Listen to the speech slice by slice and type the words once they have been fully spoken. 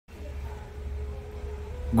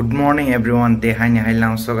Good morning everyone. Te haini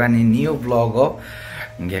hailang sogani new vlog o.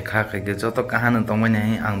 Nge kha kha ge joto kahana tongmani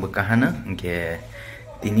hai angbo kahana nge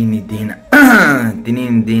tini din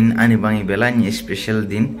tini din ani bangi belani special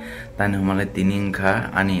din tani humale tini kha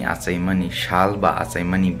ani achai mani shal ba achai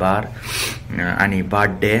mani bar ani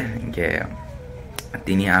birthday nge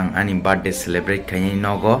tini ang ani birthday celebrate khaini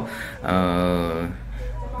nogo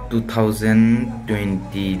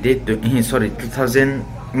 2020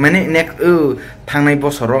 2000 Mane next thangnai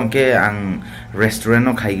bosoro ke ang restaurant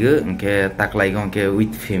no khaigo ke taklai gong ke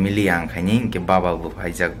with family ang khaini ke baba bu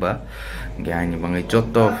phaijak ba ke ani bangai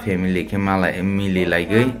joto family ke mala emily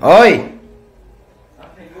laigai oi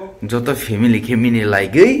joto family ke mini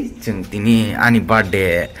laigai jeng tini ani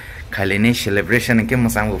birthday khalene celebration ke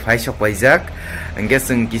musang bu phaisok paijak ke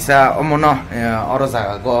sing kisa omono oro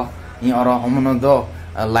jaga go ni oro omono do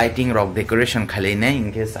lighting rock decoration khalene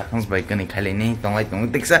inke sakhans by kani khalene tonglai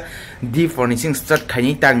tong teksa di furnishing start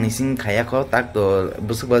khani tag nising khaya ko tak to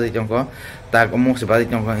busuk bazai tongko tak omok se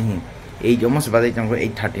bazai tongko hi ei omok se bazai tongko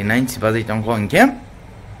 839 se bazai tongko inke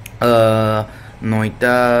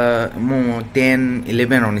noita mo 10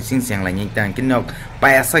 11 on nising siang lai tan kinok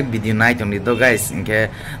payasak video night on do guys inke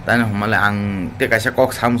tan humala ang te kaisa kok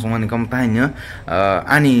sam sumani kom taino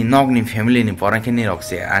ani nog ni family ni poran ke ni rok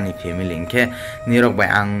se ani family inke ni rok bai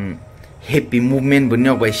ang happy movement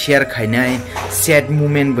bunyok bai share khainai sad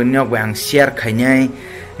movement bunyok bai ang share khainai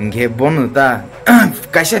inke bonuta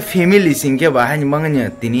kaisa family singke bahani manganya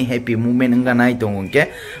tini happy movement nga nai tongke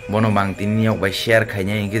bono bang tini yok bai share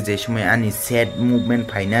khainai inke je sumai ani sad movement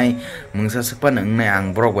phainai mungsa sakpan ngai ang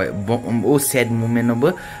brok bai o sad movement no bo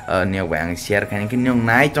ne bai ang share khainai ke nyong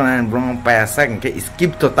nai tonan brong pa sak inke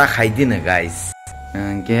skip to ta khaidina guys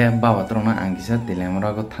inke baba trona ang kisa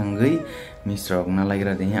telemra ko thangai misrok na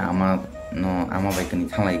lagira de ama no ama bai kani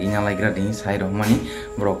thanglai gi na lagira de sai rohmani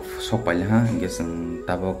brok sopal ha inke sing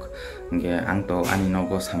tabok nge ang to ani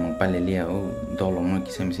nogo samung palelia o dolong no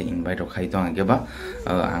kisem se invite khai to ange ba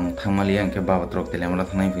ang thangmali angke ba trok telemra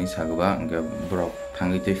thanai phi saguba nge brok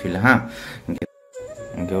thangi to fil ha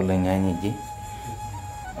nge ole nyani ji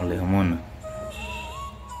ole homon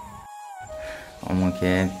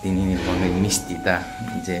omoke tini ni bangai misti ta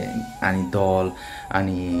je ani dol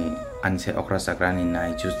ani anse okra sakrani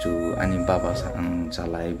nai chuchu ani baba sang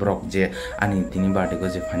chalai brok je ani tini birthday ko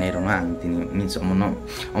je phane rona ang tini means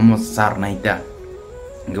omo sar nai ta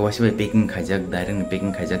gawasi bai packing khajak direct packing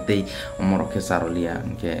khajak tei omo rokhe sarolia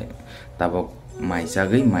ke tabok maisa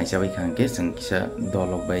bai khangke sing kisa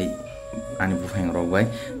dolok bai ani bufang rok bai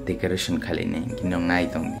decoration khaline kinong nai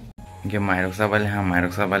tong ke mairok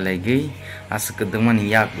sabale gi as kedengman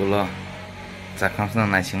yak gulo chakamsna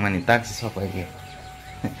naisingmani tak sopai ge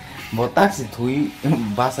botak si thui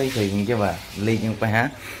basai khai ke ba leijing pa ha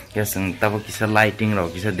ke sing tabo kisa lighting ro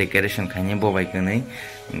kisa decoration khani bo bai kanai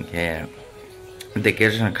ke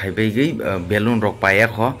decoration khai bai gi balloon rok paya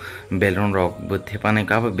kho balloon rok bu thepane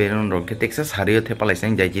ka balloon rok ke teksa sario thepalai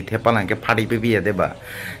sang jai ji thepala ke phadi pe bi ade ba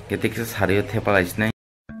ke teksa sario thepalai snai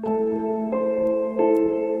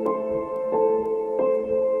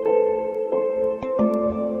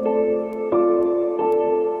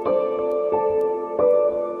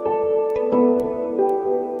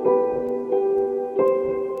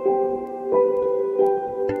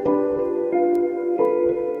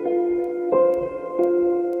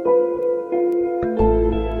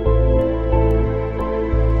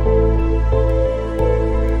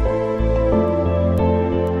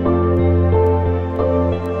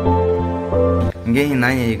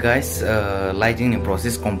nanya guys lighting ni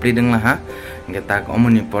process complete deng lah ha nge tak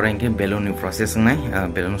omoni poreng ke balloon ni process nai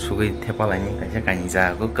balloon sugai thepalai ni kaisa kani ja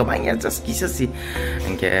ko kabanya just kisa si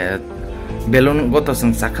nge balloon goto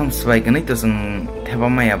sing sakham sbai kanai to sing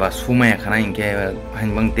thepamaya ba sumaya khana nge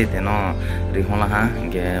hanbang te teno rihona ha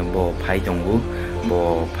nge bo phai tongu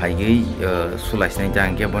bo phai gi sulais nai ja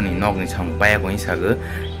nge boni nog ni sam paya ko isa ge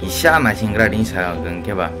isha na singra din sa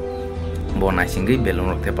nge ba bo na singai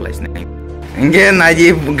balloon rok thepalai nai Nge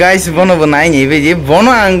naji guys bono bonai ni beji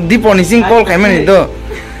bono ang di ponising call khaimani to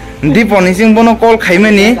di ponising bono call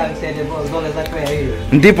khaimani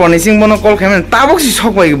di ponising bono call khaimani tabok si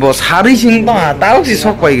sokpai bo sari sing to tabok si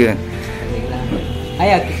sokpai ge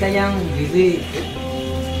aya kita yang gizi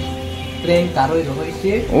train karoi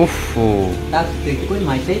rohoise uffo tak koi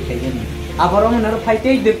maisai thaigen aborong naro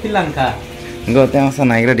phaitei de pilangka go tang sa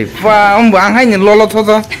naigra di pa ang hai ni lolo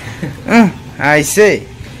thodo ai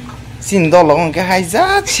sei sin dolong ke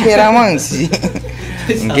haja chera mangsi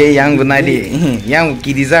nge yang gunai di yang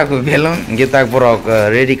kiriza ko belon nge tak borok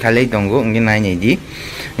ready khalai tongo nge nai ni di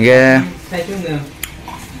nge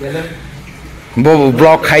bo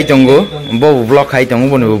vlog khai tongo bo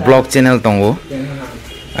vlog channel tongo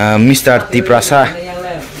Mr. Tiprasa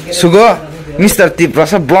sugo Mr.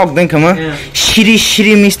 Tiprasa blog den kama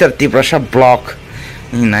shiri Mr. Tiprasa blog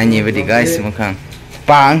ni nai bedi guys mukang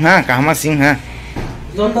pang ha kahma sing ha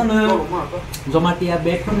Jonton Zomatia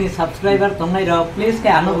Betfun ni subscriber tongai ro please ke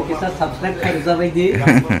ano ko kisa subscribe khai jabai di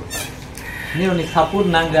ni oni support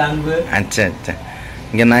nangga angbe acha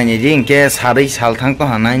ge nai ni jing ke sari sal thang to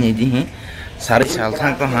ha nai ni ji sari sal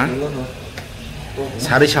thang to ha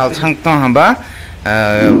sari sal thang to ha ba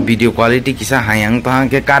video quality kisa hayang to ha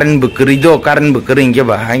ke current bukri ke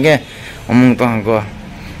ba ha ge omong to ha ko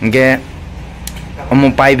ge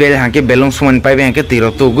omong pai bel ha ke belong suman pai be ha ke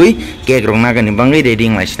tiro to gui ke rong na ga ni bangai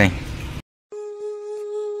reading lais nai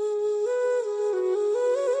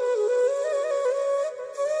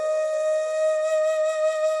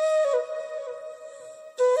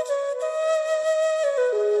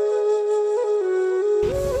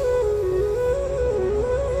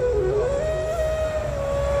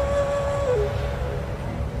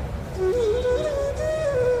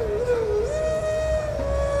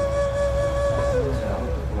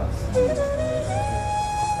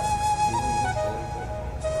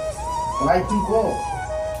lighting ko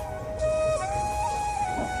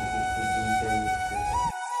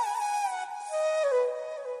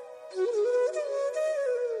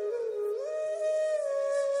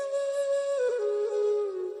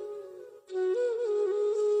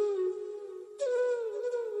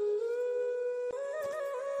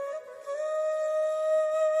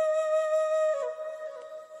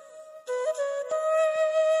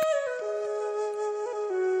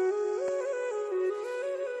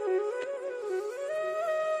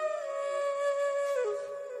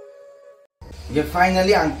ये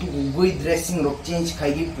फाइनली आं तू उबई ड्रेसिंग रोक चेंज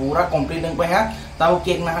खाई पूरा कंप्लीट दंग पाया ताऊ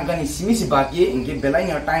केक ना हागani सिमी से बाकी इनके बेलाई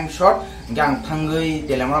ना टाइम शॉर्ट गां थांगई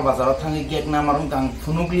तेलामरा बाजाराव थांगई केक ना मारुं गां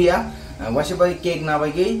फुनुगलिया वासे बाय केक ना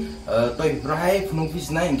बाय गई तोय ब्राहाय फुनुफिस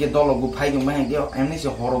ना इनके दलगु फाइ दंग बाय के एमने से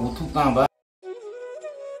हरगु थुका बा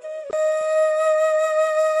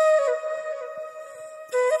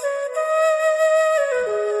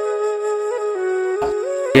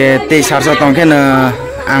ये ते सारसा तंके न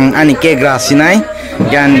ang ani ke grasinai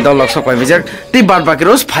gan dolok sokai bejar ti bar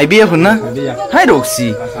bakros 5 ya hunna hai roksi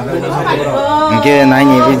ke nai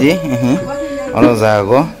ni biji alo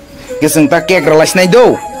jago kesung ta ke gralas nai do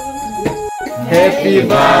happy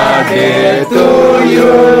birthday to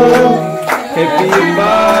you happy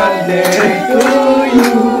birthday to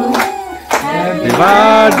you happy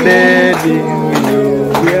birthday to you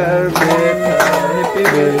dear Beta happy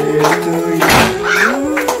birthday to you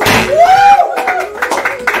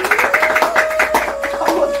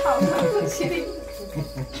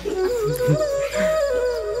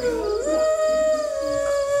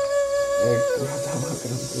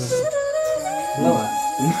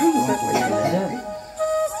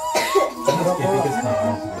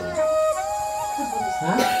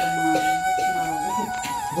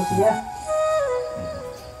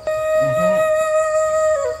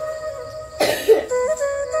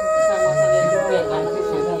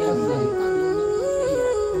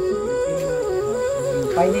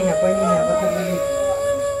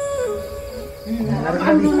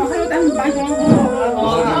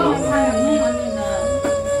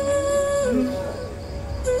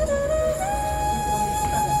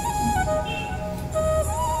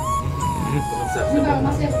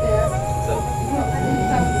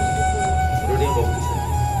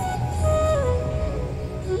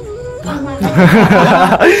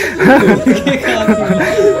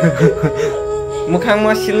Mukhang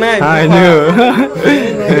masih naik. I know.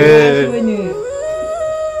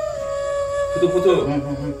 Putu.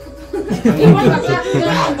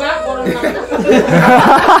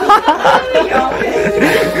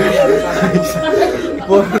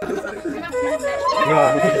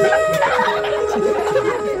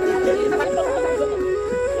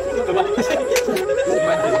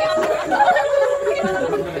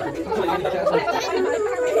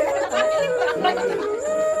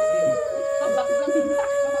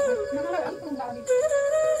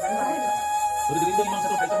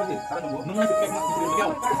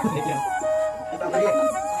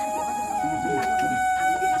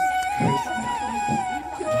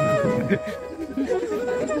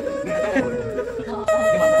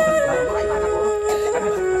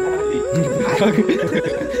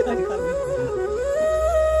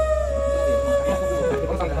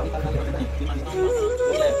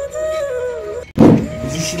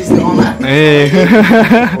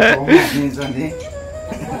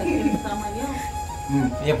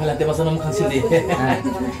 Ya pala te pasano mukhan sildi.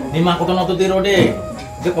 Ni ma ko to no to diro de.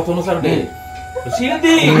 De ko to no sar de.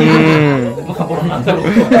 Sildi. Mukha poro na taro.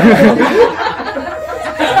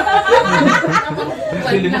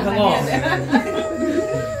 lima kango.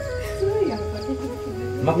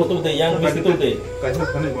 Mak lo tuh deh, yang bis itu deh.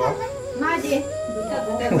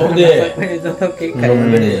 Tuh deh.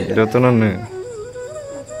 Jotonan nih.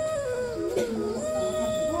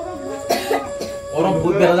 Orang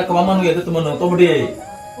buat berada ke mama ya itu teman tuh deh.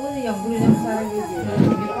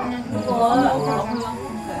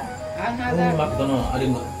 Mak tuh no, ada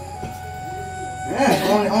mak.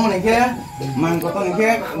 Ông này kia mang có tao này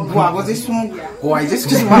kia quả có gì xuống quài gì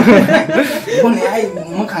chứ mà con này ai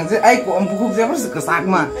mà khẳng gì ai của ông bố dễ bắt sự cái sạc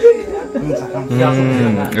mà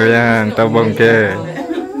rồi à tao bông kia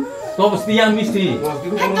Tuh mesti yang mesti.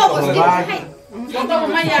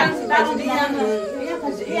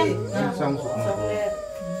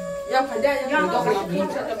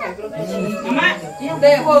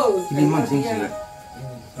 Limang sih sih.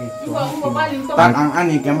 Tan ang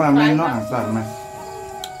ani cameraman nó ang sar mà.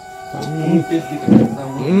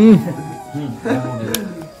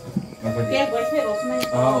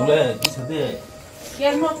 Boleh, bisa deh.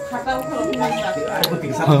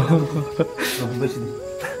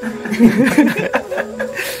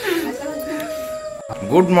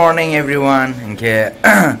 Good morning everyone. Ke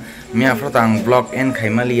mi afrotang vlog en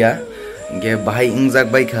khaimalia. Ke bahai ingjak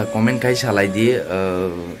bai kha comment khai salai di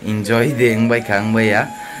enjoy de eng bai khang bai ya.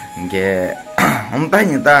 Ke homtai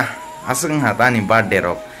ni ta asung hata ni birthday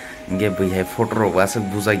rok. Ke bai hai photo rok asuk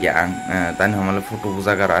buza gya ang tan hamale photo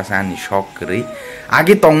buza gar asani shock kri.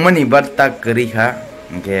 Agi tongmani bat tak kri kha.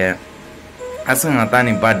 Ke asung hata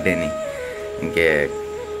ni birthday ni. Ke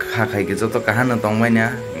kha khai ke joto kahana tongbai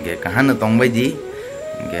na. Ke kahana tongbai di.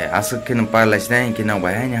 Asuk kin pa lasnai kin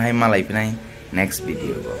bai hai malai pinai next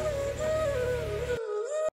video go.